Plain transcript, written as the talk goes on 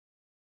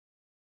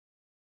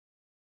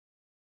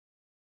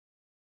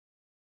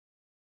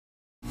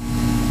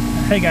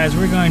Hey guys,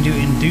 we're going to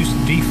induce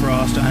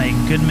defrost on a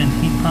Goodman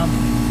heat pump.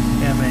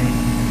 We have a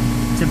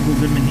typical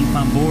Goodman heat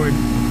pump board.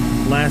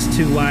 Last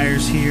two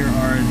wires here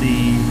are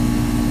the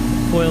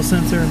coil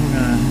sensor. We're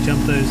going to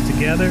jump those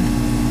together.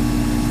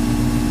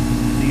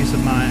 The use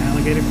of my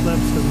alligator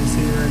clips, as you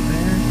see right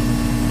there.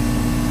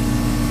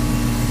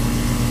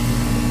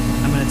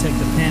 I'm going to take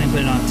the pin and put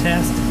it on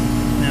test,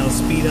 and that'll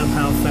speed up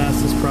how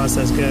fast this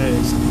process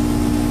goes.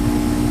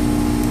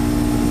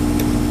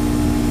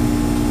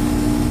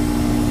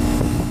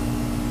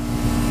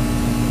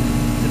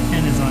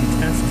 On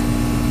test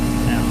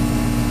now.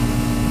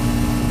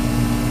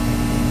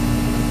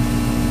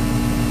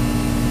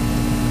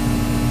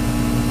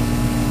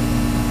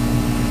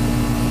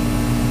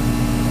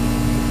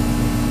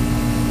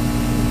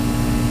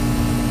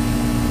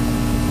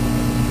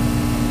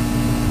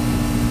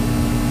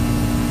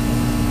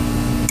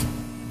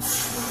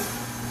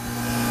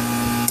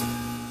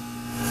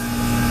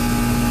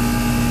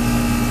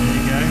 There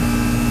you go.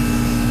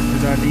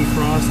 There's our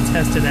defrost.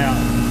 Test it out.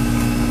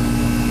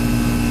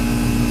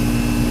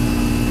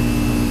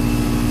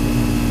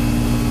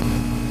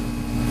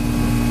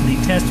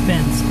 Test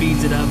pin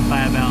speeds it up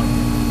by about,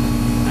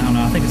 I don't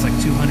know, I think it's like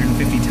 250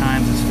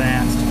 times as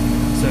fast.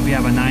 So if you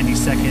have a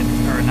 90-second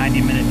or a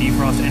 90-minute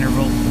defrost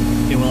interval,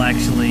 it will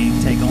actually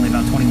take only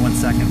about 21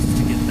 seconds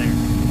to get there.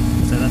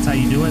 So that's how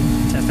you do it.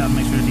 Test out and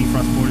make sure the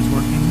defrost board is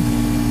working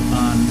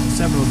on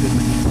several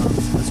Goodman heat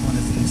pumps. This one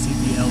is the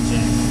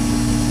CPLJ.